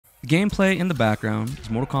The gameplay in the background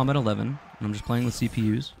is Mortal Kombat 11, and I'm just playing with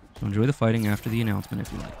CPUs, so enjoy the fighting after the announcement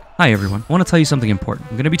if you like. Hi everyone, I want to tell you something important.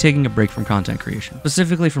 I'm going to be taking a break from content creation,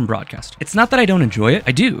 specifically from broadcasting. It's not that I don't enjoy it,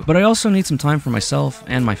 I do, but I also need some time for myself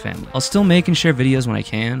and my family. I'll still make and share videos when I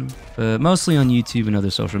can, but mostly on YouTube and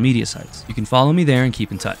other social media sites. You can follow me there and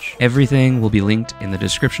keep in touch. Everything will be linked in the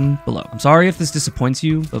description below. I'm sorry if this disappoints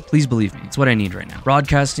you, but please believe me, it's what I need right now.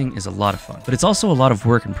 Broadcasting is a lot of fun, but it's also a lot of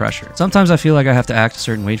work and pressure. Sometimes I feel like I have to act a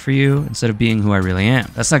certain way for you instead of being who I really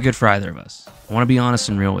am. That's not good for either of us. I want to be honest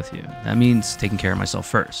and real with you. That means taking care of myself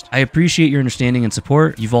first. I appreciate your understanding and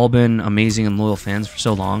support. You've all been amazing and loyal fans for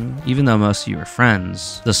so long. Even though most of you are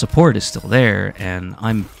friends, the support is still there, and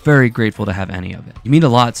I'm very grateful to have any of it. You mean a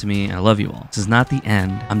lot to me, and I love you all. This is not the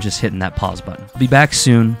end. I'm just hitting that pause button. I'll be back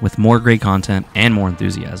soon with more great content and more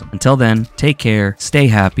enthusiasm. Until then, take care, stay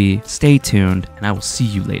happy, stay tuned, and I will see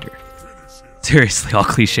you later. Seriously, all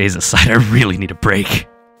cliches aside, I really need a break.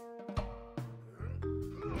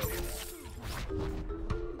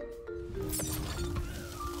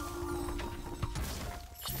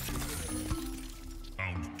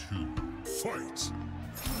 Round 2, fight!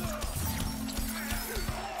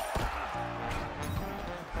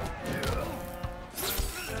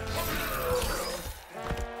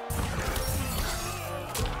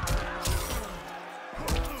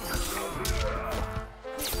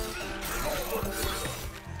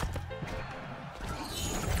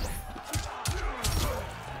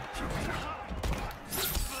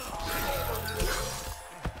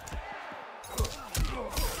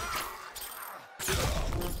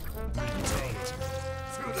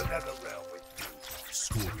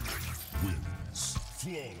 Scorpion wins.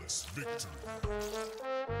 Flawless victory.